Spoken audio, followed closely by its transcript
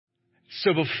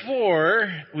So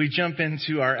before we jump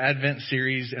into our Advent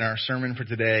series and our sermon for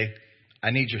today,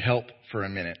 I need your help for a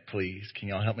minute, please. Can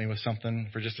y'all help me with something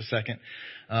for just a second?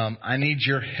 I need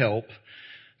your help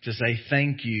to say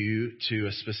thank you to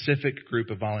a specific group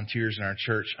of volunteers in our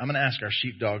church. I'm going to ask our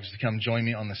sheepdogs to come join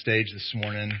me on the stage this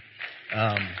morning.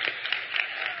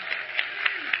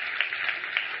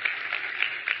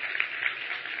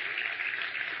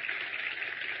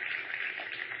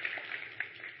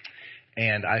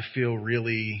 And I feel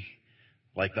really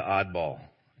like the oddball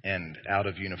and out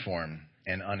of uniform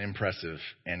and unimpressive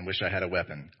and wish I had a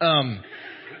weapon.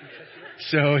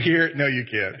 So here, no, you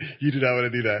can't. You do not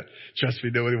want to do that. Trust me,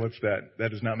 nobody wants that.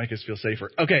 That does not make us feel safer.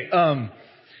 Okay,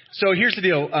 so here's the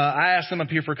deal. I asked them up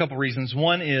here for a couple reasons.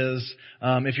 One is,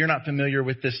 if you're not familiar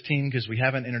with this team, because we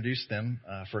haven't introduced them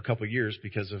for a couple years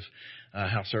because of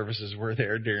how services were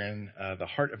there during the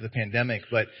heart of the pandemic.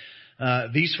 But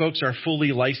these folks are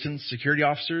fully licensed security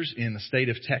officers in the state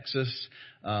of Texas.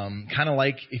 Kind of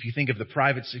like if you think of the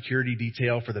private security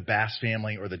detail for the Bass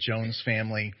family or the Jones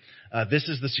family, this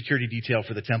is the security detail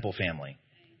for the Temple family,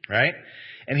 right?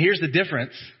 And here's the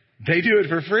difference. They do it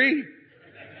for free.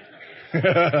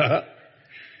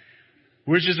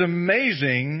 Which is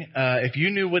amazing. If you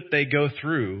knew what they go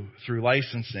through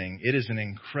licensing, it is an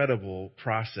incredible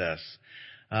process.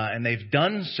 And they've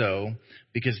done so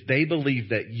because they believe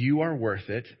that you are worth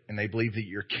it, and they believe that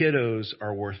your kiddos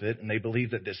are worth it, and they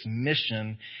believe that this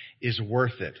mission is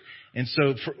worth it. And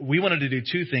so we wanted to do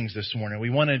two things this morning. We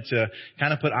wanted to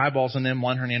kind of put eyeballs on them.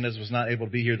 Juan Hernandez was not able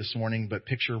to be here this morning, but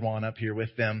picture Juan up here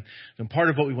with them. And part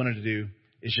of what we wanted to do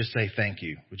is just say thank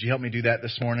you. Would you help me do that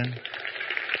this morning?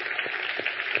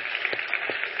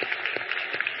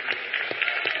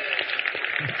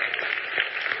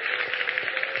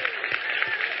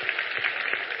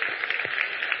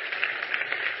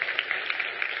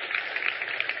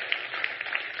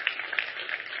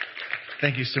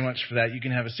 Thank you so much for that. You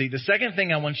can have a seat. The second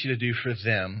thing I want you to do for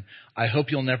them, I hope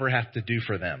you'll never have to do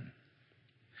for them.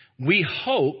 We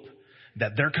hope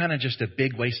that they're kind of just a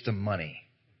big waste of money,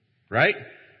 right?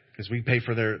 Because we pay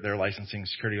for their licensing,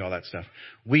 security, all that stuff.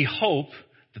 We hope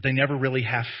that they never really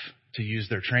have to use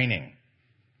their training.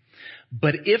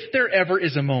 But if there ever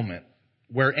is a moment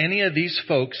where any of these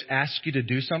folks ask you to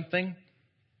do something,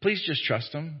 please just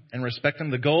trust them and respect them.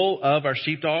 The goal of our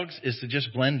sheepdogs is to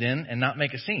just blend in and not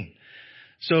make a scene.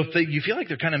 So if you feel like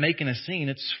they're kind of making a scene,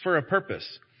 it's for a purpose.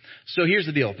 So here's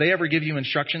the deal. If they ever give you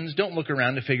instructions, don't look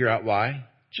around to figure out why.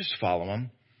 Just follow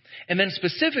them. And then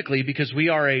specifically, because we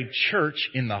are a church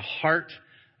in the heart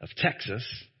of Texas,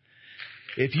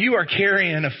 if you are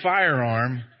carrying a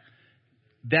firearm,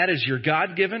 that is your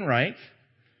God-given right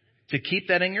to keep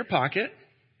that in your pocket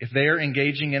if they are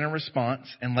engaging in a response,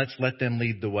 and let's let them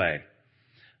lead the way.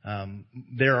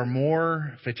 There are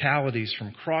more fatalities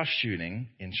from cross-shooting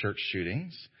in church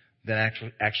shootings than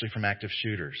actually from active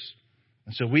shooters.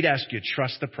 And so we'd ask you to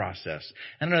trust the process.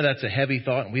 I know that's a heavy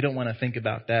thought, and we don't want to think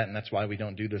about that, and that's why we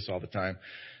don't do this all the time.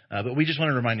 But we just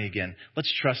want to remind you again,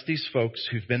 let's trust these folks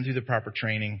who've been through the proper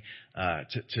training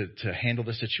to handle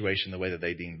the situation the way that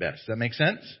they deem best. Does that make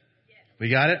sense? Yes.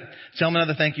 We got it? Tell them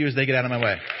another thank you as they get out of my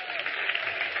way.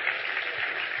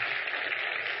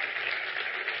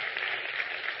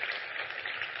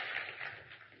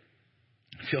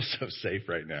 I feel so safe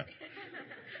right now.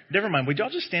 Never mind. Would y'all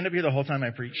just stand up here the whole time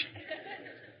I preach?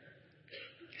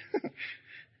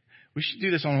 We should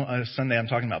do this on a Sunday. I'm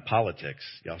talking about politics.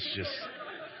 Y'all should just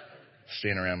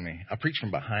stand around me. I'll preach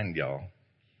from behind y'all.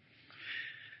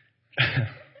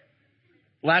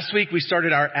 Last week, we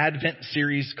started our Advent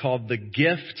series called The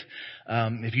Gift.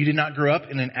 If you did not grow up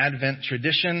in an Advent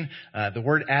tradition, the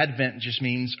word Advent just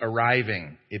means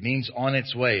arriving. It means on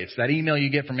its way. It's that email you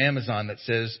get from Amazon that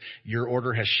says your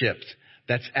order has shipped.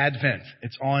 That's Advent.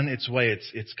 It's on its way.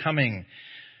 It's coming.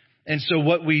 And so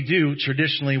what we do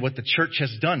traditionally, what the church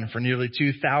has done for nearly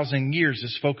 2,000 years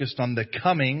is focused on the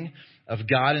coming of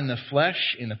God in the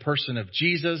flesh, in the person of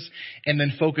Jesus, and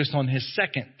then focused on His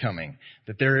second coming,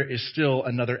 that there is still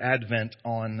another Advent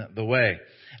on the way.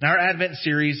 And our Advent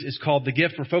series is called The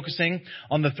Gift. We're focusing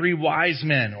on the three wise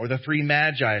men, or the three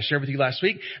magi. I shared with you last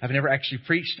week. I've never actually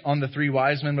preached on the three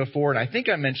wise men before, and I think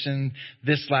I mentioned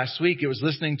this last week. It was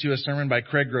listening to a sermon by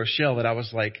Craig Groeschel that I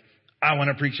was like, I want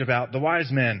to preach about the wise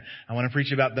men. I want to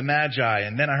preach about the magi.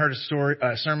 And then I heard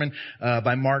a sermon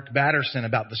by Mark Batterson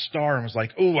about the star and was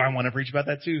like, oh, I want to preach about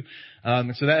that too.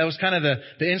 And so that was kind of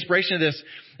the inspiration of this.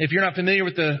 If you're not familiar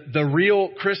with the real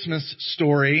Christmas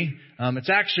story, it's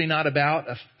actually not about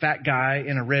a fat guy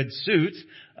in a red suit.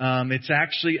 It's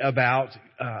actually about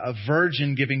a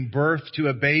virgin giving birth to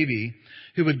a baby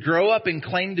who would grow up and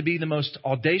claim to be the most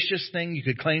audacious thing you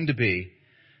could claim to be,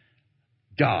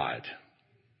 God.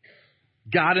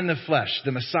 God in the flesh,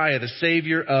 the Messiah, the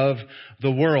Savior of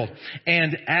the world.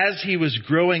 And as he was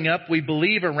growing up, we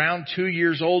believe around 2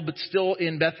 years old, but still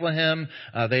in Bethlehem,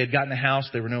 they had gotten a house.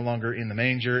 They were no longer in the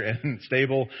manger and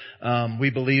stable. We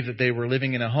believe that they were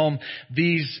living in a home.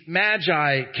 These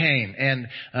magi came, and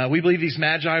we believe these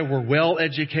magi were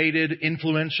well-educated,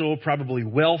 influential, probably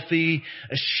wealthy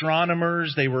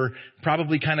astronomers. They were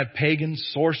probably kind of pagan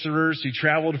sorcerers who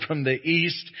traveled from the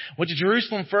east, went to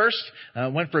Jerusalem first,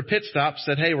 went for a pit stop,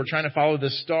 said, hey, we're trying to follow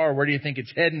this star. Where do you think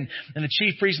it's heading? And the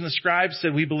chief priests and the scribes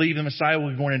said, we believe the Messiah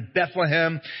will be born in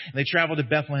Bethlehem. And they traveled to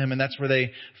Bethlehem, and that's where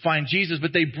they find Jesus.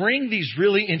 But they bring these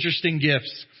really interesting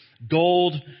gifts: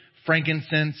 gold,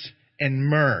 frankincense, and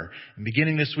myrrh. And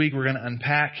beginning this week, we're going to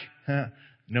unpack,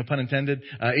 no pun intended,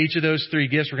 each of those three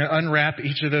gifts. We're going to unwrap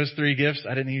each of those three gifts.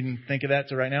 I didn't even think of that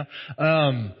till right now.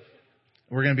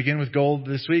 We're going to begin with gold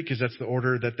this week because that's the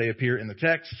order that they appear in the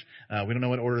text. We don't know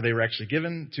what order they were actually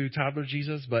given to toddler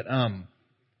Jesus, but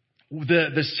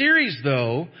the series,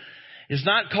 though, is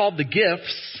not called the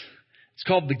gifts. It's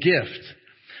called the gift,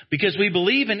 because we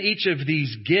believe in each of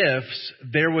these gifts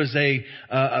there was a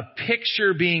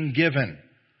picture being given.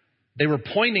 They were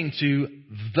pointing to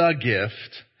the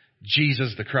gift,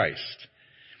 Jesus the Christ.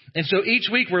 And so each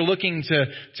week we're looking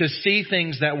to see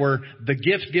things that were the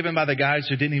gift given by the guys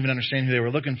who didn't even understand who they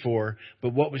were looking for,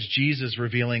 but what was Jesus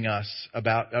revealing to us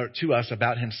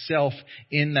about himself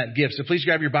in that gift. So please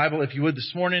grab your Bible if you would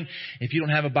this morning. If you don't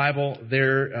have a Bible,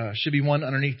 there should be one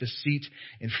underneath the seat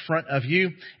in front of you.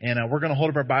 And we're going to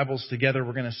hold up our Bibles together.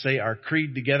 We're going to say our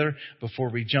creed together before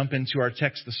we jump into our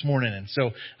text this morning. And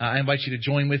so I invite you to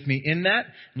join with me in that.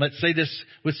 And let's say this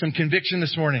with some conviction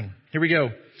this morning. Here we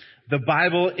go. The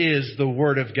Bible is the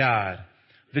Word of God.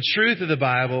 The truth of the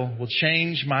Bible will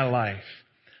change my life.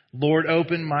 Lord,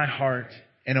 open my heart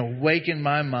and awaken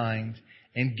my mind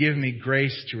and give me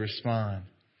grace to respond.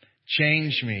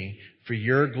 Change me for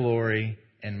your glory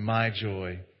and my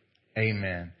joy.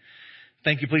 Amen.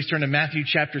 Thank you. Please turn to Matthew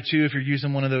chapter 2. If you're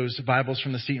using one of those Bibles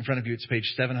from the seat in front of you, it's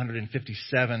page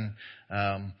 757.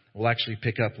 We'll actually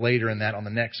pick up later in that on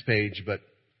the next page, but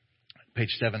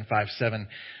page 757.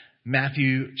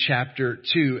 Matthew chapter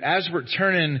 2. As we're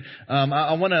turning,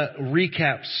 I want to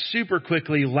recap super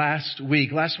quickly last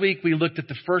week. Last week we looked at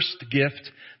the first gift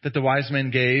that the wise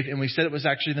men gave, and we said it was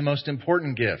actually the most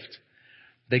important gift.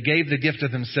 They gave the gift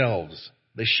of themselves.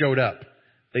 They showed up.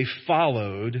 They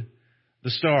followed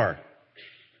the star.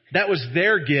 That was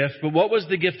their gift, but what was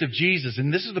the gift of Jesus?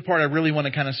 And this is the part I really want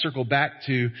to kind of circle back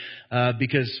to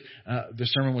because the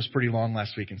sermon was pretty long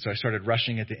last week, and so I started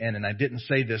rushing at the end, and I didn't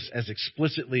say this as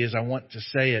explicitly as I want to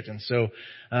say it. And so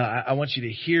I want you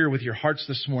to hear with your hearts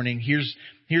this morning. Here's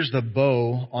the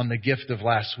bow on the gift of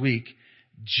last week.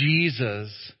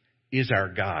 Jesus is our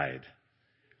guide.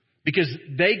 Because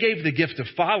they gave the gift of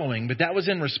following, but that was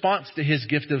in response to his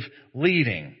gift of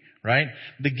leading. Right?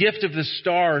 The gift of the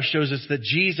star shows us that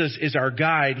Jesus is our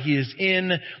guide. He is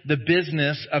in the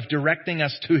business of directing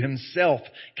us to himself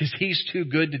because he's too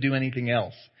good to do anything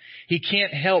else. He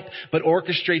can't help but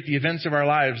orchestrate the events of our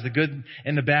lives, the good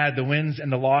and the bad, the wins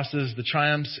and the losses, the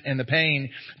triumphs and the pain,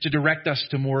 to direct us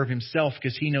to more of himself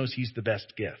because he knows he's the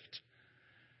best gift.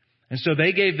 And so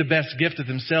they gave the best gift of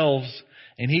themselves,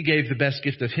 and he gave the best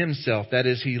gift of himself. That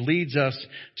is, he leads us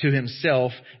to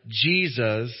himself.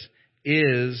 Jesus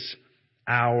is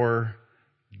our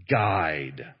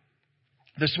guide.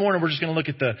 This morning, we're just going to look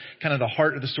at the kind of the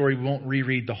heart of the story. We won't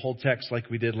reread the whole text like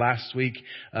we did last week.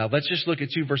 Let's just look at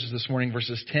two verses this morning,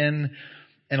 verses 10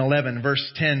 and 11.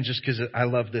 Verse 10, just because I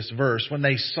love this verse. When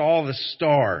they saw the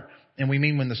star, and we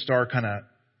mean when the star kind of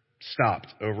stopped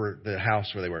over the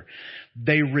house where they were,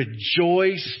 they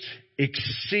rejoiced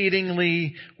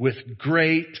exceedingly with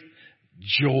great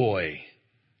joy.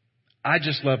 I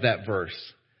just love that verse.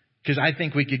 Because I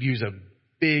think we could use a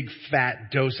big fat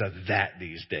dose of that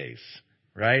these days,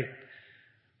 right?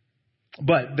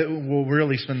 But we'll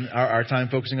really spend our time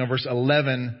focusing on verse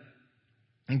 11.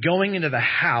 And going into the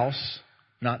house,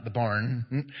 not the barn,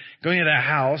 going into the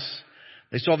house,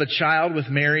 they saw the child with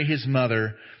Mary, his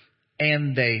mother,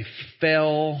 and they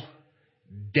fell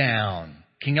down.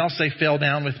 Can y'all say fell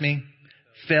down with me?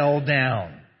 Fell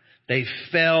down. They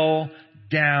fell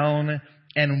down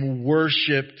and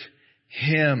worshiped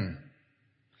him.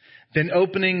 Then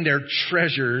opening their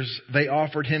treasures, they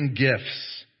offered him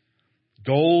gifts,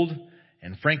 gold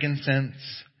and frankincense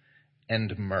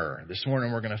and myrrh. This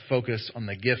morning we're going to focus on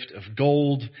the gift of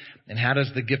gold. And how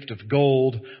does the gift of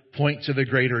gold point to the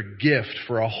greater gift?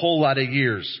 For a whole lot of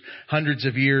years, hundreds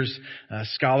of years,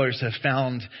 scholars have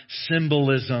found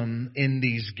symbolism in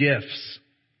these gifts.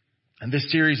 And this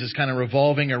series is kind of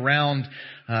revolving around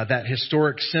that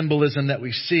historic symbolism that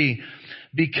we see.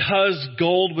 Because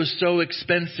gold was so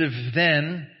expensive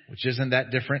then, which isn't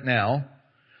that different now,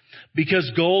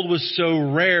 because gold was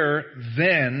so rare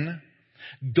then,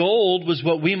 gold was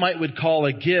what we would call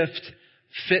a gift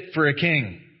fit for a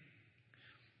king.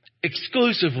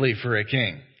 Exclusively for a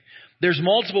king. There's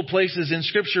multiple places in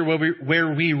Scripture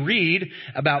where we read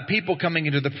about people coming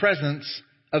into the presence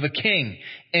of a king.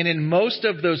 And in most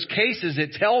of those cases,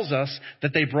 it tells us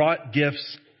that they brought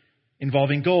gifts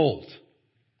involving gold.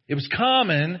 It was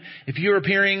common, if you were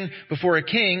appearing before a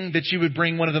king, that you would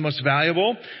bring one of the most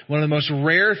valuable, one of the most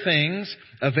rare things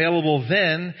available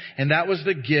then, and that was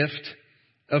the gift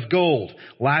of gold.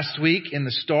 Last week in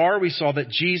the star, we saw that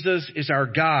Jesus is our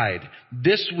guide.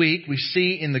 This week, we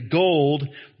see in the gold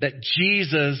that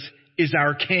Jesus is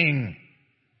our king.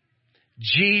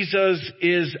 Jesus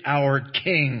is our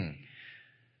king.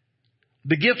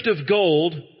 The gift of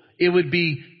gold, it would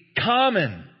be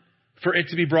common for it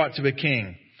to be brought to a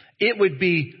king. It would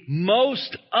be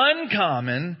most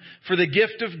uncommon for the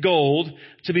gift of gold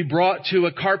to be brought to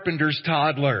a carpenter's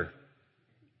toddler.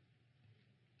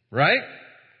 Right?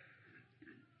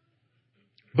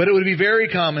 But it would be very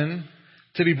common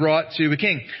to be brought to a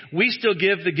king. We still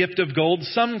give the gift of gold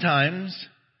sometimes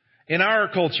in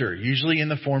our culture, usually in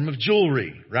the form of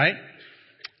jewelry, right?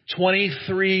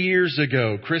 23 years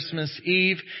ago, Christmas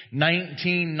Eve,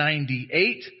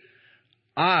 1998,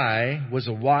 I was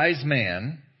a wise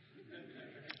man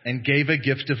and gave a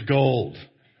gift of gold.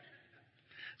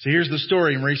 So here's the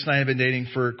story. Maurice and I have been dating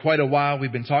for quite a while.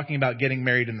 We've been talking about getting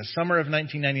married in the summer of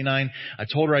 1999. I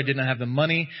told her I didn't have the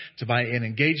money to buy an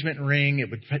engagement ring.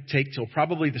 It would take till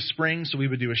probably the spring, so we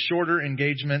would do a shorter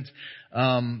engagement.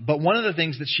 But one of the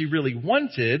things that she really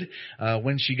wanted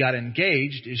when she got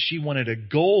engaged is she wanted a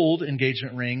gold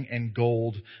engagement ring and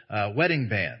gold wedding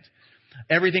band.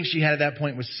 Everything she had at that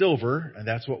point was silver, and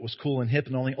that's what was cool and hip,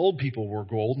 and only old people wore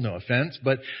gold, no offense.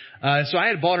 But so I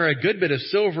had bought her a good bit of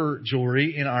silver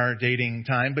jewelry in our dating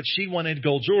time, but she wanted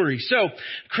gold jewelry. So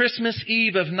Christmas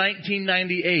Eve of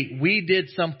 1998, we did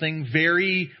something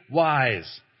very wise.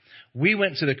 We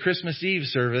went to the Christmas Eve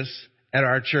service at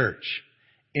our church.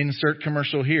 Insert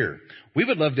commercial here. We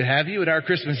would love to have you at our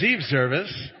Christmas Eve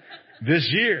service this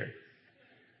year.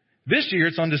 This year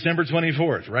it's on December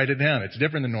 24th. Write it down. It's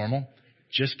different than normal.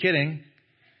 Just kidding.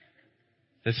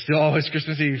 It's still always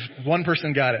Christmas Eve. One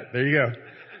person got it. There you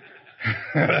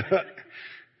go.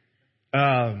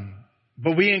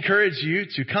 But we encourage you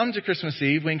to come to Christmas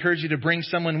Eve. We encourage you to bring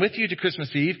someone with you to Christmas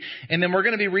Eve. And then we're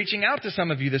going to be reaching out to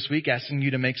some of you this week, asking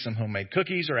you to make some homemade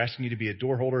cookies or asking you to be a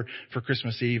door holder for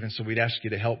Christmas Eve. And so we'd ask you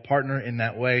to help partner in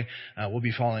that way. We'll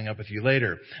be following up with you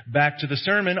later. Back to the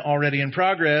sermon already in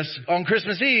progress. On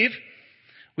Christmas Eve,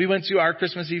 we went to our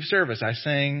Christmas Eve service. I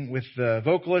sang with the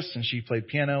vocalist and she played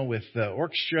piano with the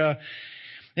orchestra.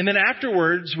 And then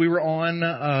afterwards, we were on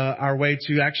our way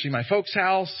to actually my folks'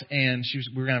 house, and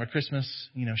we were going to have a Christmas,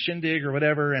 shindig or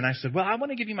whatever. And I said, well, I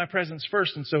want to give you my presents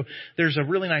first. And so there's a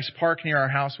really nice park near our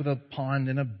house with a pond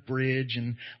and a bridge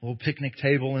and a little picnic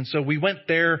table. And so we went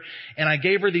there, and I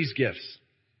gave her these gifts.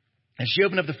 And she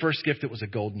opened up the first gift. It was a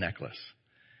gold necklace.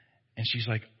 And she's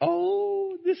like,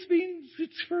 oh, this means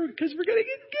it's because we're going to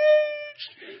get engaged.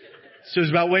 So it was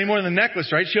about way more than the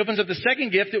necklace, right? She opens up the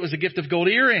second gift. It was a gift of gold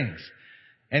earrings.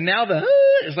 And now the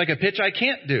is like a pitch I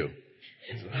can't do.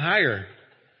 It's higher.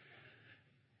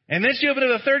 And then she opened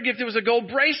up the third gift. It was a gold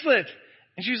bracelet.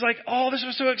 And she was like, oh, this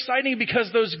was so exciting because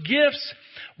those gifts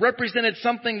represented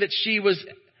something that she was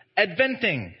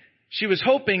adventing. She was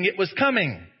hoping it was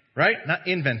coming, right? Not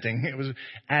inventing. It was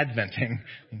adventing.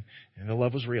 And the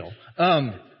love was real.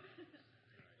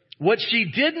 What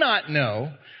she did not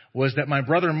know was that my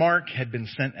brother Mark had been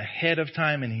sent ahead of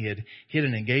time, and he had hid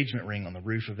an engagement ring on the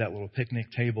roof of that little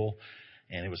picnic table,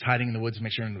 and it was hiding in the woods to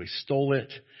make sure nobody stole it,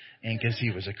 and because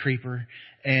he was a creeper.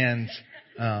 And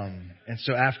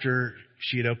so after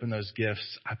she had opened those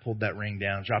gifts, I pulled that ring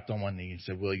down, dropped on one knee, and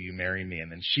said, will you marry me?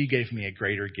 And then she gave me a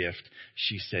greater gift.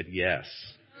 She said yes.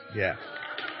 Yeah.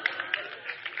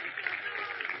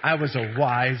 I was a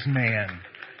wise man.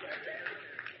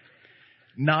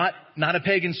 Not a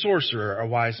pagan sorcerer, a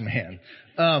wise man.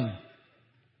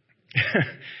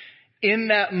 In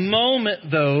that moment,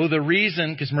 though, the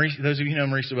reason, because those of you who know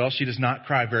Marisa well, she does not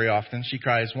cry very often. She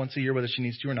cries once a year, whether she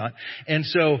needs to or not. And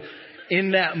so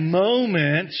in that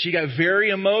moment, she got very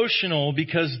emotional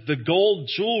because the gold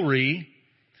jewelry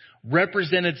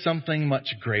represented something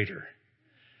much greater.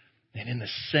 And in the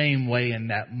same way, in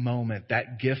that moment,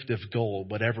 that gift of gold,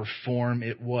 whatever form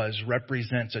it was,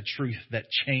 represents a truth that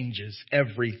changes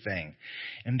everything.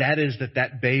 And that is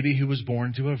that baby who was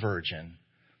born to a virgin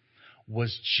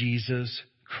was Jesus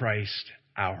Christ,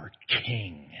 our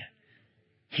King.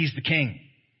 He's the King.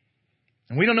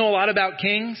 And we don't know a lot about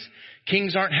kings.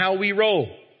 Kings aren't how we roll.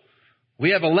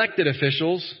 We have elected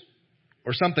officials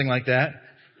or something like that.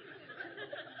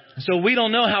 So we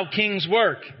don't know how kings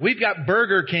work. We've got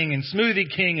Burger King and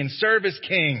Smoothie King and Service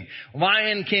King,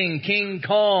 Lion King, King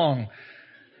Kong.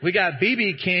 We got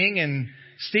BB King and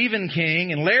Stephen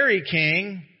King and Larry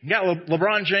King. We got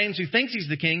LeBron James, who thinks he's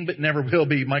the king but never will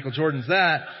be. Michael Jordan's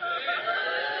that.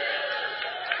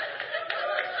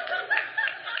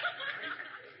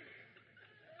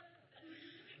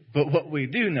 But what we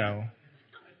do know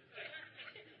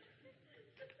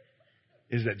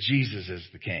is that Jesus is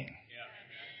the King.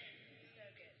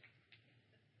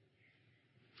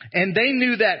 And they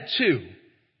knew that too.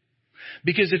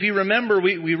 Because if you remember,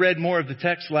 we read more of the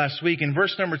text last week. In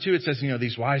verse number 2, it says,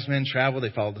 these wise men traveled, they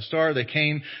followed the star, they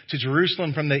came to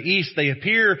Jerusalem from the east, they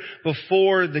appear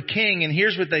before the king. And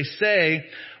here's what they say: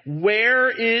 where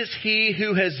is he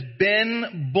who has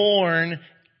been born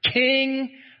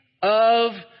King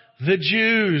of the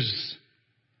Jews?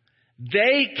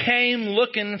 They came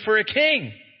looking for a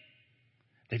king.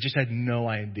 They just had no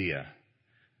idea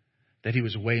that he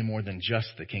was way more than just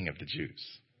the King of the Jews.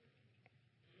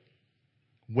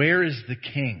 Where is the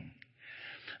King?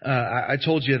 I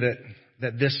told you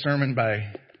that this sermon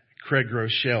by Craig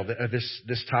Groeschel,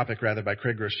 this topic rather by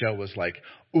Craig Groeschel was like,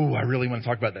 ooh, I really want to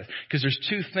talk about this. Because there's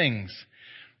two things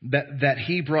that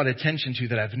he brought attention to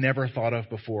that I've never thought of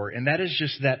before. And that is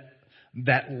just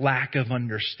that lack of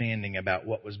understanding about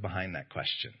what was behind that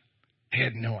question. They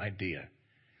had no idea.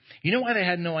 You know why they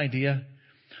had no idea?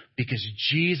 Because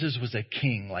Jesus was a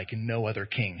king like no other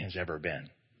king has ever been.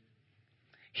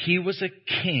 He was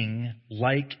a king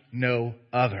like no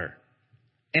other.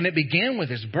 And it began with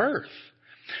his birth.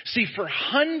 See, for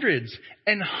hundreds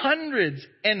and hundreds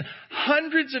and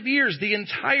hundreds of years, the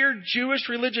entire Jewish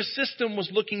religious system was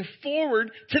looking forward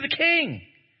to the king.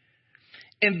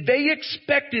 And they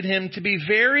expected him to be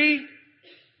very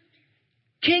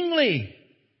kingly.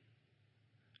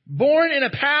 Born in a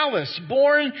palace,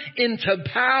 born into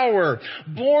power,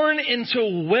 born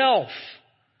into wealth.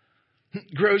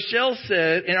 Groeschel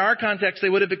said, in our context, they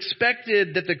would have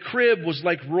expected that the crib was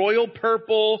like royal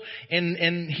purple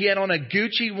and he had on a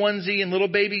Gucci onesie and little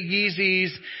baby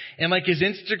Yeezys, and like his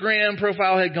Instagram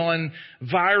profile had gone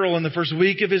viral in the first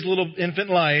week of his little infant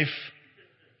life.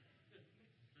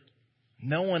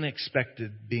 No one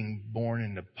expected being born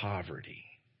into poverty,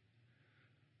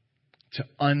 to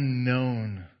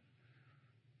unknown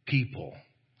people,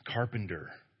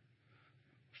 carpenter,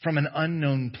 from an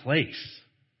unknown place.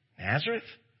 Nazareth?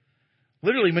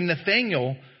 Literally, when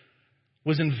Nathanael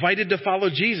was invited to follow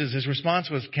Jesus, his response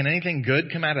was, can anything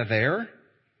good come out of there?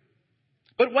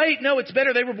 But wait, no, it's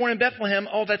better. They were born in Bethlehem.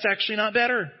 Oh, that's actually not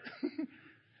better.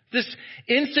 This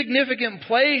insignificant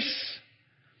place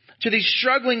to these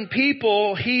struggling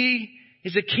people, he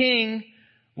is a king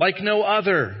like no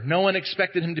other. No one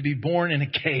expected him to be born in a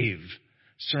cave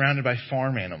surrounded by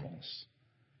farm animals.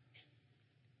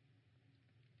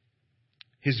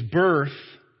 His birth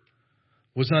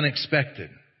was unexpected,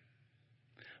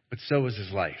 but so was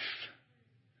his life.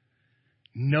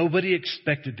 Nobody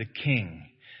expected the king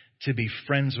to be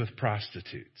friends with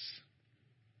prostitutes.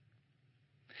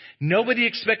 Nobody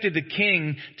expected the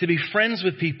king to be friends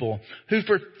with people who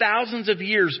for thousands of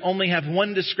years only have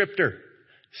one descriptor: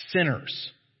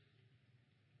 sinners.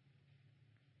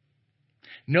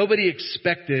 Nobody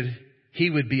expected he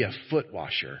would be a foot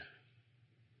washer.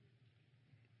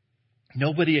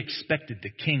 Nobody expected the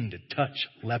king to touch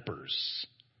lepers.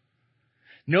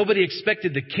 Nobody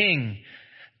expected the king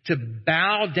to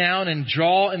bow down and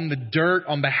draw in the dirt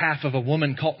on behalf of a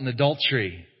woman caught in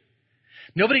adultery.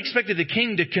 Nobody expected the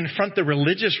king to confront the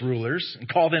religious rulers and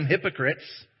call them hypocrites,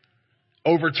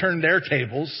 overturn their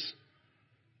tables.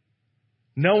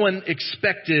 No one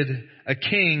expected a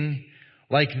king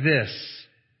like this.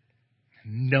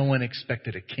 No one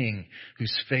expected a king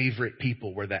whose favorite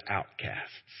people were the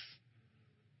outcasts.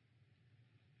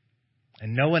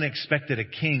 And no one expected a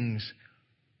king's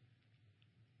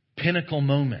pinnacle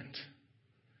moment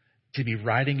to be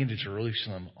riding into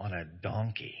Jerusalem on a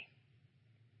donkey,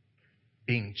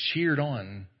 being cheered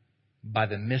on by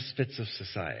the misfits of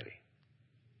society.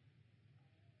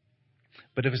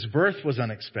 But if his birth was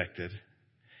unexpected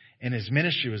and his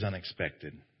ministry was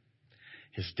unexpected,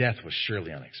 his death was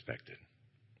surely unexpected.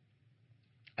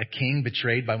 A king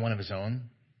betrayed by one of his own,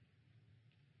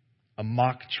 a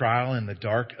mock trial in the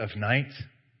dark of night,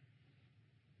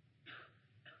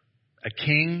 a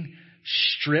king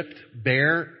stripped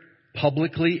bare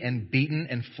publicly and beaten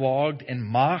and flogged and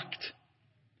mocked.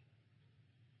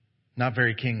 Not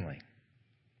very kingly.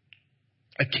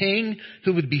 a king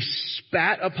who would be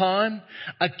spat upon,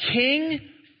 a king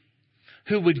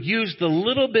who would use the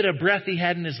little bit of breath he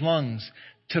had in his lungs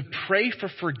to pray for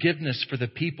forgiveness for the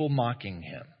people mocking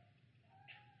him.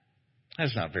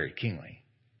 That's not very kingly.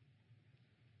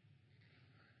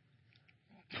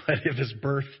 But if his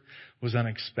birth was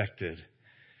unexpected,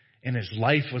 and his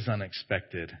life was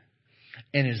unexpected,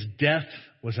 and his death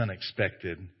was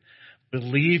unexpected,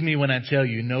 believe me when I tell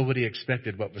you, nobody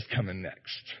expected what was coming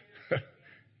next.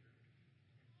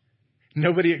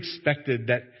 Nobody expected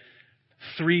that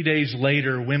 3 days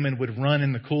later, women would run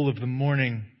in the cool of the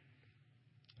morning,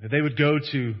 that they would go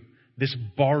to this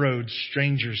borrowed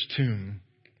stranger's tomb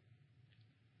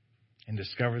and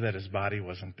discover that his body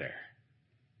wasn't there,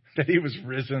 that he was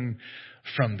risen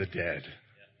from the dead.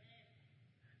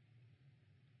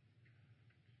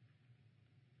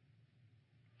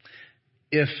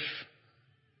 If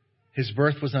his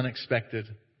birth was unexpected,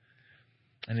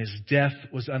 and his death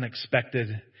was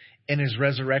unexpected, and his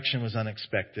resurrection was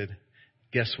unexpected,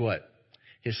 guess what?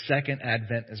 His second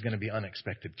advent is going to be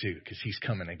unexpected too, because he's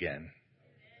coming again.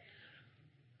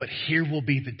 But here will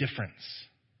be the difference.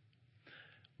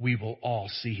 We will all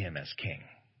see him as king.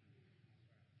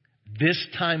 This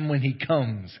time when he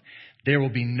comes, there will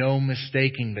be no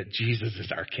mistaking that Jesus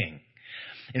is our king.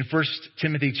 In 1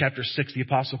 Timothy chapter 6, the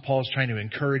Apostle Paul is trying to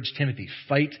encourage Timothy,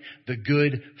 fight the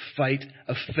good fight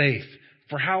of faith.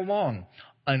 For how long?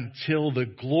 Until the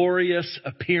glorious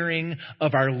appearing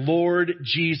of our Lord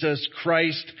Jesus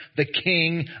Christ, the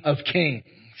King of Kings.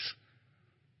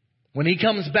 When he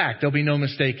comes back, there'll be no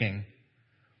mistaking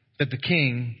that the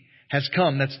King has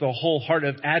come. That's the whole heart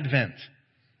of Advent,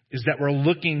 is that we're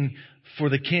looking for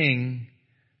the King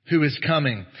who is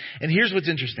coming. And here's what's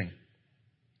interesting.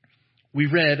 We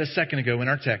read a second ago in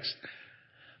our text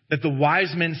that the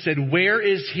wise men said, "Where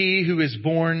is he who is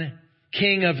born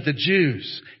King of the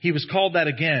Jews?" He was called that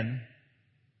again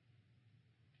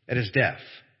at his death.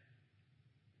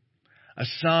 A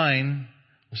sign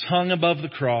was hung above the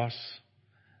cross.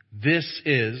 This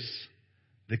is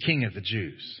the King of the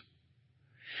Jews.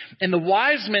 And the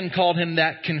wise men called him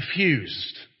that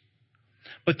confused.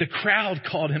 But the crowd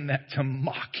called him that to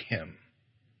mock him.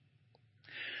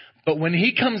 But when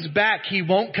he comes back, he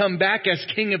won't come back as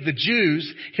King of the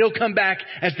Jews. He'll come back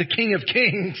as the King of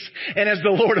Kings and as the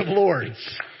Lord of Lords.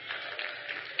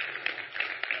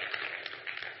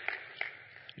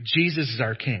 Jesus is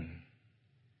our King.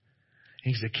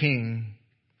 He's a king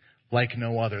like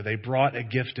no other. They brought a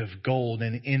gift of gold,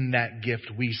 and in that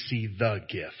gift we see the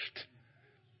gift.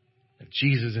 That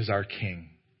Jesus is our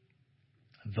King.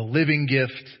 The living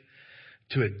gift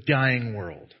to a dying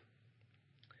world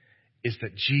is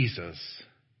that Jesus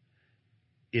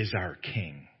is our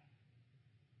King.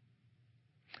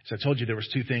 So I told you there was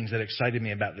two things that excited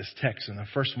me about this text. And the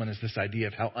first one is this idea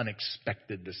of how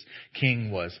unexpected this king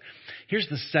was. Here's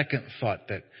the second thought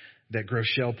that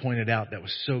Groeschel pointed out that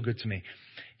was so good to me.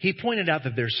 He pointed out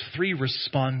that there's three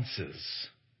responses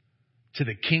to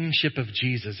the kingship of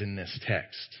Jesus in this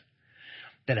text.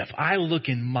 That if I look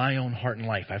in my own heart and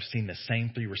life, I've seen the same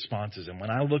three responses. And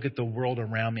when I look at the world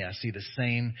around me, I see the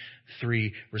same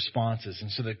three responses.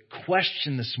 And so the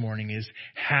question this morning is,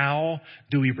 how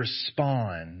do we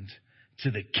respond to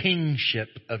the kingship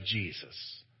of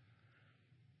Jesus?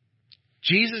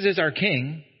 Jesus is our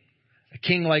king, a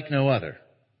king like no other.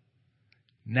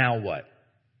 Now what?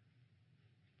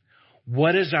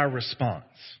 What is our response?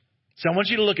 So I want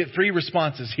you to look at three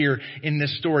responses here in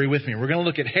this story with me. We're going to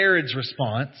look at Herod's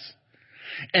response.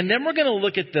 And then we're going to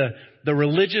look at the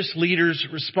religious leader's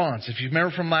response. If you remember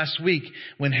from last week,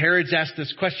 when Herod's asked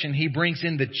this question, he brings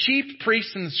in the chief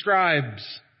priests and the scribes,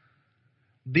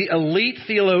 the elite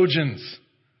theologians.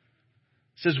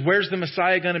 Says, where's the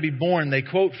Messiah going to be born? They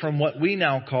quote from what we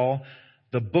now call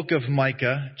the book of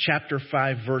Micah, chapter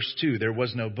 5, verse 2. There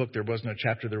was no book, there was no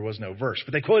chapter, there was no verse.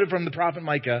 But they quoted from the prophet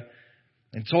Micah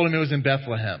and told him it was in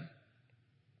Bethlehem.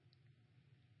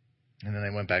 And then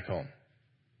they went back home.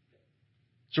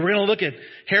 So we're going to look at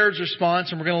Herod's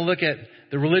response, and we're going to look at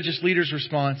the religious leader's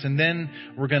response, and then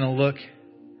we're going to look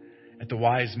at the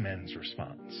wise men's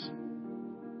response.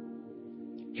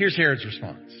 Here's Herod's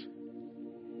response.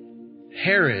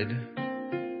 Herod,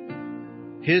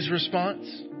 his response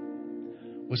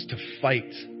was to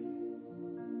fight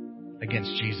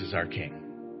against Jesus, our king.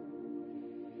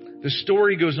 The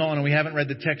story goes on, and we haven't read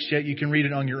the text yet. You can read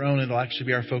it on your own. It'll actually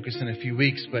be our focus in a few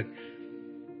weeks. But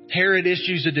Herod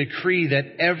issues a decree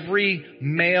that every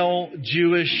male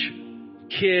Jewish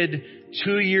kid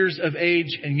 2 years of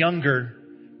age and younger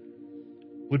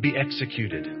would be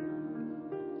executed.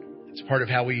 It's part of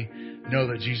how we know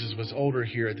that Jesus was older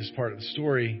here at this part of the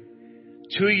story.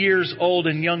 2 years old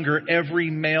and younger, every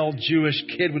male Jewish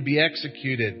kid would be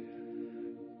executed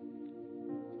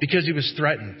because he was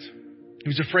threatened. He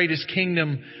was afraid his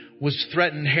kingdom was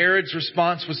threatened. Herod's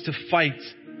response was to fight.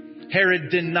 Herod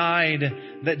denied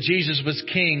that Jesus was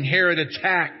king. Herod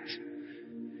attacked.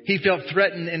 He felt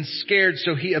threatened and scared,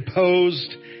 so he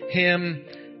opposed him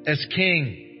as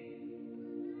king.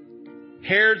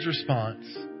 Herod's response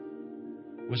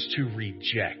was to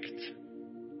reject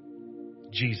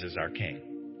Jesus, our king.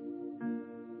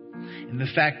 And the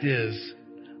fact is,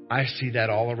 I see that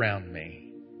all around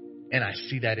me, and I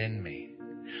see that in me.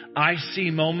 I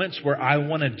see moments where I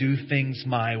want to do things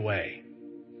my way.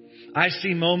 I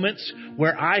see moments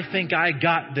where I think I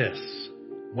got this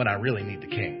when I really need the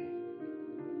king.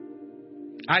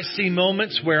 I see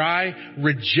moments where I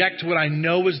reject what I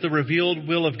know is the revealed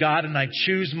will of God, and I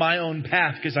choose my own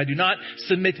path because I do not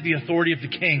submit to the authority of the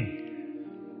king.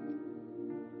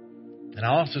 And I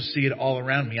also see it all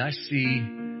around me. I see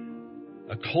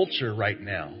a culture right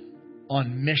now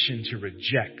on mission to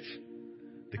reject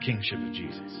the kingship of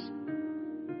Jesus.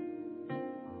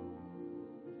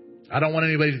 I don't want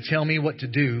anybody to tell me what to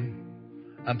do.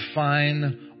 I'm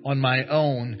fine on my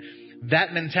own.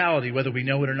 That mentality, whether we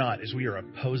know it or not, is we are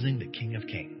opposing the King of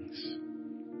Kings.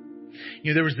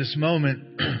 You know, there was this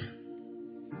moment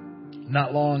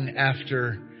not long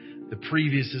after the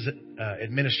previous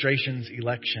administration's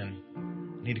election.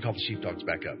 I need to call the sheepdogs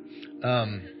back up.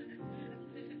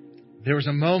 There was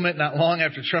a moment not long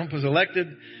after Trump was elected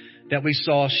that we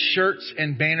saw shirts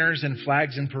and banners and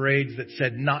flags and parades that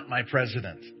said, "Not my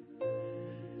president,"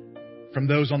 from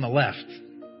those on the left.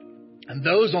 And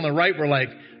those on the right were like,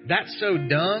 "That's so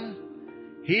dumb.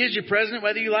 He is your president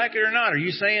whether you like it or not. Are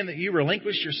you saying that you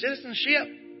relinquished your citizenship?"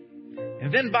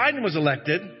 And then Biden was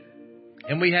elected,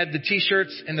 and we had the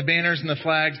t-shirts and the banners and the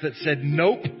flags that said,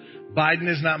 "Nope, Biden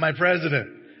is not my president."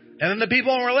 And then the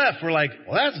people on our left were like,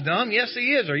 "Well, that's dumb. Yes,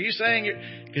 he is. Are you saying you're..."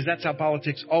 Because that's how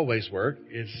politics always work.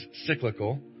 It's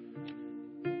cyclical.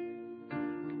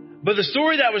 But the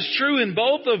story that was true in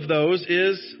both of those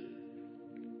is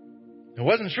it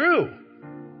wasn't true.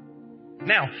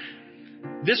 Now,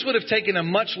 this would have taken a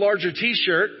much larger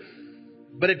t-shirt,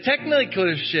 but it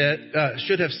technically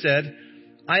should have said,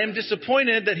 "I am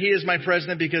disappointed that he is my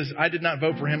president because I did not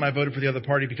vote for him. I voted for the other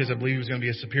party because I believe he was going to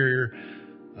be a superior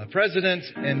president,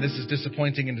 and this is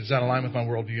disappointing and does not align with my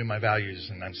worldview and my values,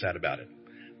 and I'm sad about it."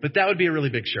 But that would be a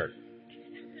really big shirt.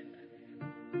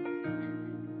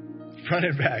 Front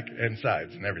and back and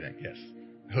sides and everything. Yes.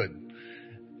 Hood.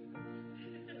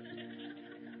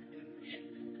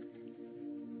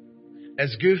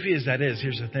 As goofy as that is,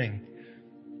 here's the thing.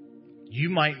 You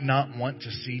might not want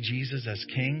to see Jesus as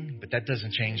king, but that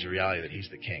doesn't change the reality that he's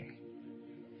the king.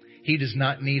 He does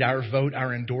not need our vote,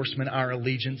 our endorsement, our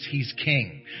allegiance. He's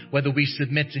king. Whether we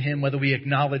submit to him, whether we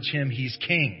acknowledge him, he's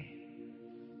king.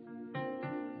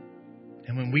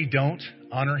 And when we don't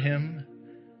honor him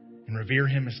and revere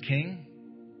him as king,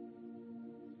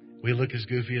 we look as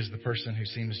goofy as the person who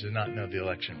seems to not know the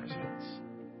election results.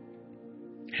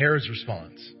 Herod's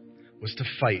response was to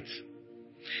fight.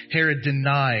 Herod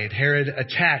denied. Herod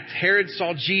attacked. Herod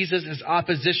saw Jesus as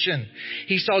opposition.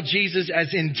 He saw Jesus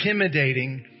as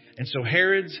intimidating. And so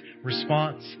Herod's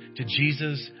response to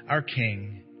Jesus, our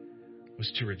king, was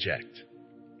to reject.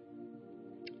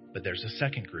 But there's a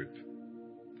second group.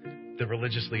 The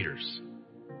religious leaders.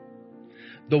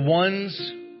 The ones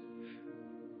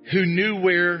who knew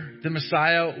where the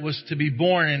Messiah was to be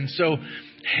born. And so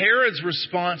Herod's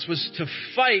response was to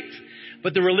fight.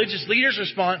 But the religious leaders'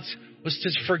 response was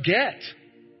to forget.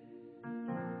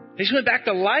 They just went back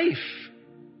to life.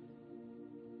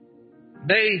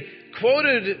 They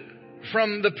quoted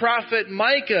from the prophet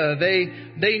Micah.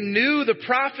 They knew the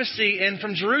prophecy, and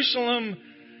from Jerusalem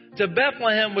to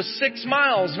Bethlehem was 6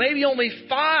 miles, maybe only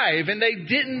 5, and they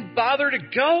didn't bother to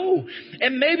go.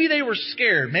 And maybe they were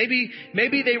scared. Maybe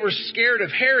they were scared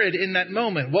of Herod in that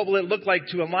moment. What will it look like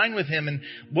to align with him? And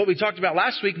what we talked about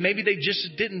last week, maybe they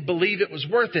just didn't believe it was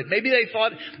worth it. Maybe they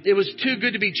thought it was too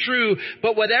good to be true.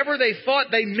 But whatever they thought,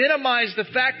 they minimized the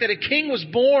fact that a king was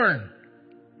born.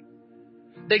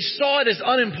 They saw it as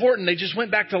unimportant. They just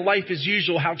went back to life as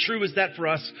usual. How true is that for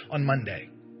us on Monday?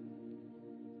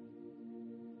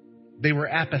 They were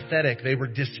apathetic. They were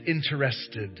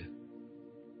disinterested.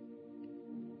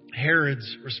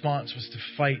 Herod's response was to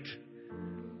fight.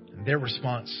 And their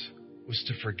response was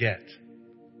to forget.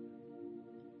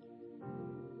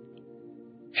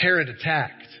 Herod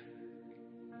attacked.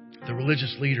 The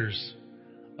religious leaders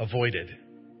avoided.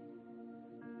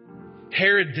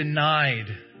 Herod denied.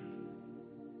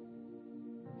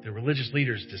 The religious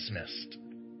leaders dismissed.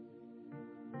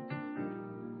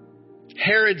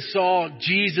 Herod saw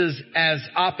Jesus as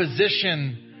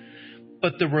opposition,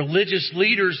 but the religious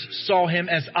leaders saw him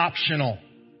as optional.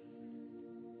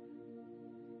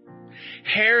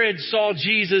 Herod saw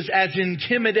Jesus as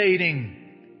intimidating.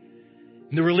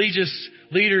 The religious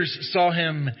leaders saw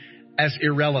him as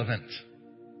irrelevant.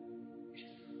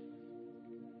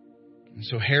 And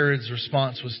so Herod's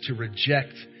response was to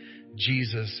reject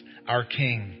Jesus, our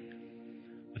king.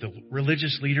 But the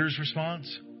religious leaders'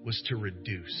 response was to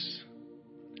reduce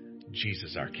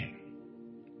Jesus, our king.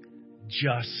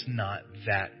 Just not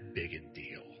that big a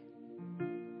deal.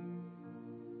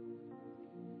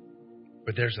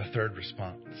 But there's a third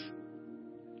response.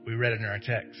 We read it in our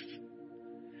text.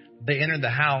 They entered the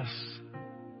house,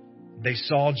 they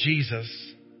saw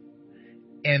Jesus,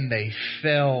 and they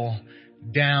fell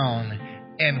down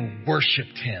and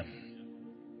worshiped him.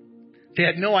 They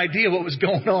had no idea what was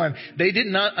going on. They did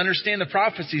not understand the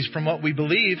prophecies from what we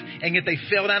believe, and yet they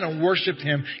fell down and worshiped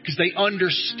him because they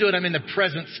understood I'm in the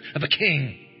presence of a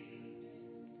king.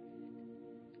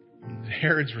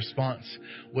 Herod's response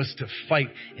was to fight,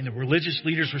 and the religious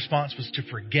leader's response was to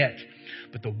forget,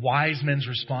 but the wise men's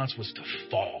response was to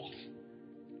fall.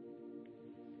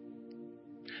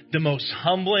 The most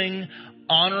humbling,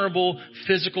 honorable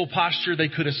physical posture they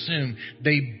could assume.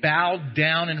 They bowed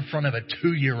down in front of a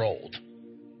 2-year-old.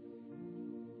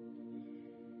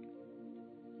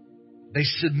 They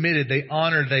submitted, they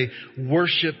honored, they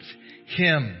worshiped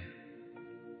him.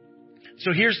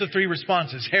 So here's the 3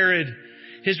 responses. Herod,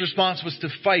 his response was to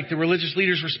fight. The religious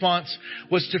leader's response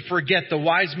was to forget. The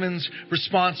wise men's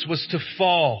response was to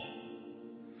fall.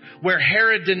 Where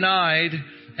Herod denied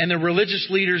and the religious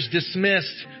leaders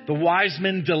dismissed, the wise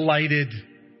men delighted.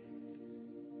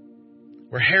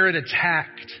 Where Herod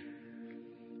attacked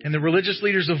and the religious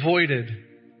leaders avoided,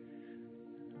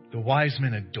 the wise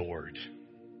men adored.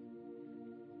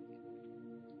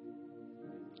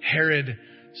 Herod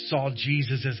saw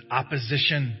Jesus as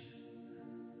opposition.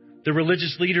 The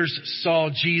religious leaders saw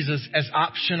Jesus as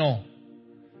optional.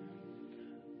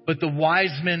 But the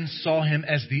wise men saw him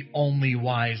as the only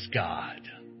wise God.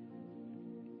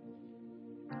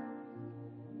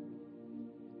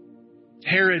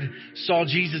 Herod saw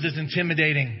Jesus as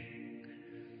intimidating.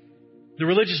 The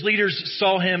religious leaders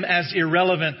saw him as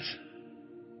irrelevant.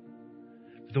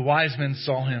 The wise men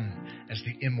saw him as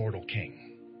the immortal king.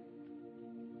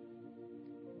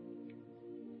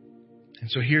 And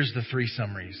so here's the 3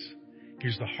 summaries.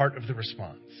 Here's the heart of the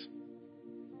response.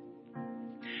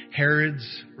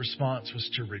 Herod's response was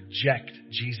to reject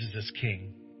Jesus as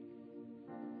king.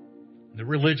 The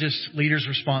religious leader's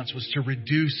response was to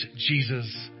reduce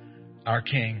Jesus, our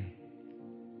king.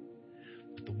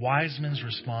 But the wise men's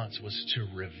response was to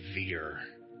revere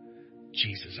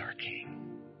Jesus, our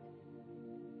king.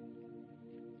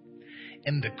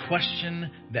 And the question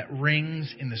that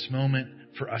rings in this moment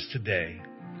for us today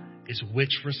is,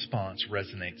 which response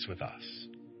resonates with us?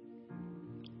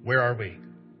 Where are we?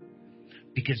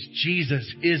 Because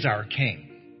Jesus is our king.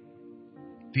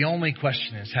 The only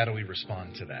question is, how do we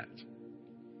respond to that?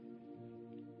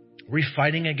 Are we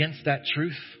fighting against that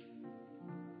truth?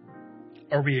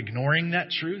 Are we ignoring that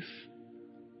truth?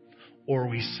 Or are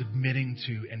we submitting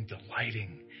to and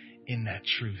delighting in that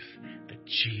truth that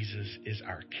Jesus is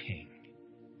our king?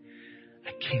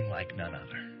 A king like none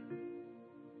other.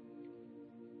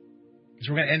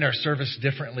 So we're going to end our service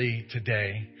differently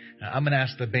today. I'm going to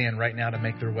ask the band right now to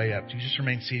make their way up. You just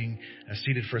remain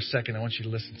seated for a second. I want you to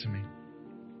listen to me.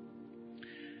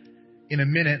 In a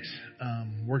minute,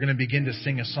 we're going to begin to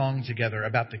sing a song together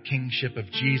about the kingship of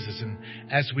Jesus. And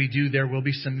as we do, there will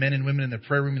be some men and women in the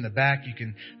prayer room in the back. You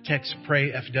can text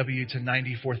PRAY FW to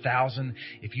 94,000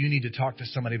 if you need to talk to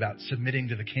somebody about submitting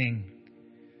to the King,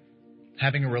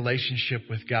 having a relationship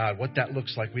with God, what that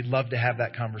looks like. We'd love to have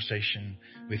that conversation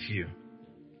with you.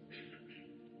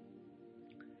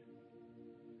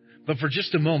 But for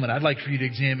just a moment, I'd like for you to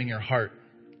examine your heart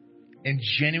and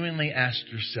genuinely ask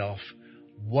yourself,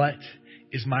 what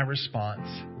is my response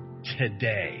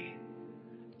today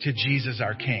to Jesus,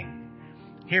 our King?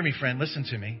 Hear me, friend. Listen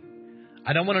to me.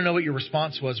 I don't want to know what your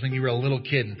response was when you were a little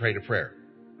kid and prayed a prayer,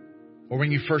 or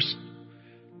when you first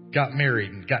got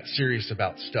married and got serious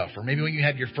about stuff, or maybe when you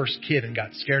had your first kid and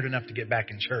got scared enough to get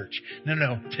back in church.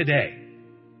 No, today.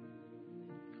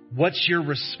 What's your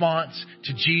response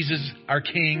to Jesus, our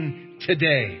King,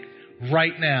 today,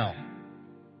 right now?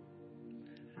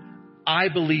 I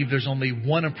believe there's only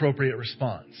one appropriate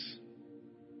response.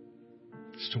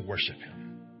 It's to worship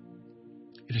Him.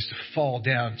 It is to fall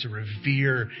down, to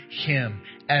revere Him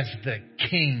as the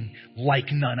King like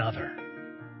none other.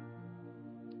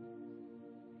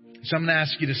 So I'm going to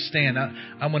ask you to stand.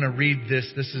 I'm going to read this.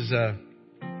 This is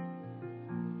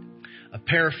a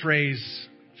paraphrase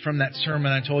from that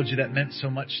sermon I told you that meant so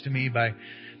much to me by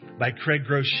Craig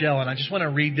Groeschel. And I just want to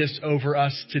read this over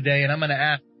us today. And I'm going to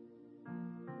ask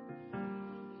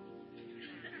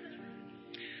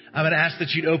that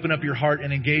you'd open up your heart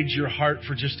and engage your heart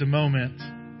for just a moment.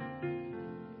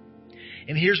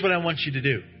 And here's what I want you to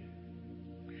do.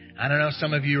 I don't know,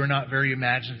 some of you are not very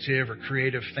imaginative or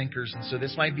creative thinkers, and so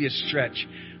this might be a stretch.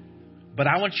 But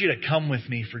I want you to come with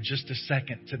me for just a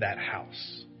second to that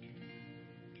house.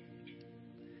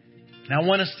 And I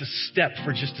want us to step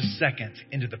for just a second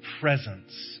into the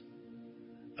presence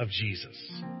of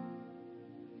Jesus.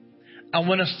 I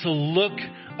want us to look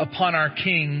upon our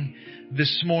King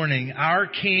this morning. Our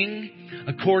King,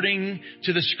 according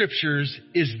to the Scriptures,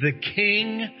 is the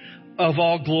King of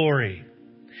all glory.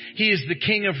 He is the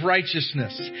King of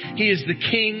righteousness. He is the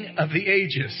King of the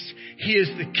ages. He is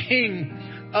the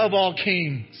King of all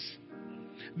kings.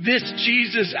 This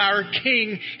Jesus, our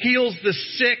King, heals the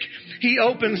sick. He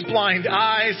opens blind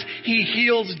eyes. He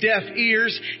heals deaf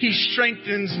ears. He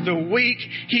strengthens the weak.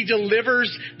 He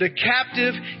delivers the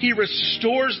captive. He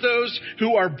restores those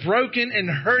who are broken and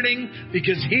hurting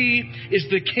because He is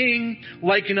the King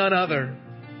like none other.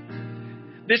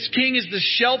 This King is the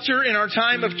shelter in our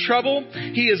time of trouble.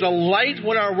 He is a light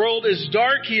when our world is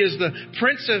dark. He is the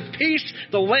Prince of Peace,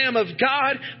 the Lamb of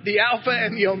God, the Alpha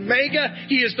and the Omega.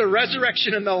 He is the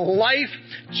resurrection and the life.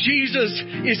 Jesus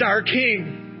is our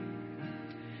King.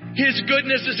 His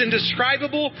goodness is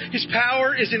indescribable. His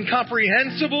power is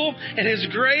incomprehensible. And His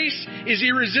grace is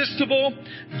irresistible.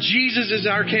 Jesus is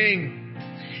our King.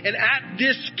 And at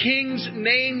this King's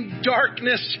name,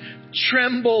 darkness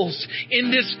trembles.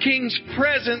 In this King's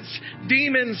presence,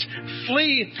 demons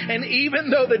flee. And even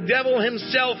though the devil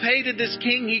himself hated this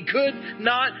King, he could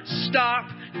not stop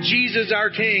Jesus, our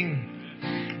King.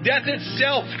 Death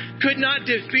itself could not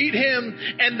defeat Him,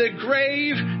 and the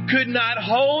grave could not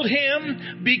hold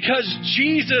Him, because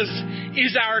Jesus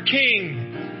is our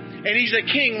King. And He's a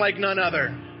King like none other.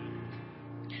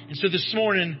 And so this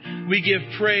morning, we give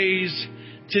praise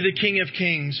to the King of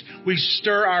Kings. We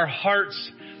stir our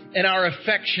hearts and our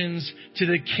affections to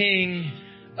the King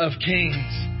of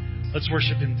Kings. Let's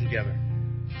worship Him together.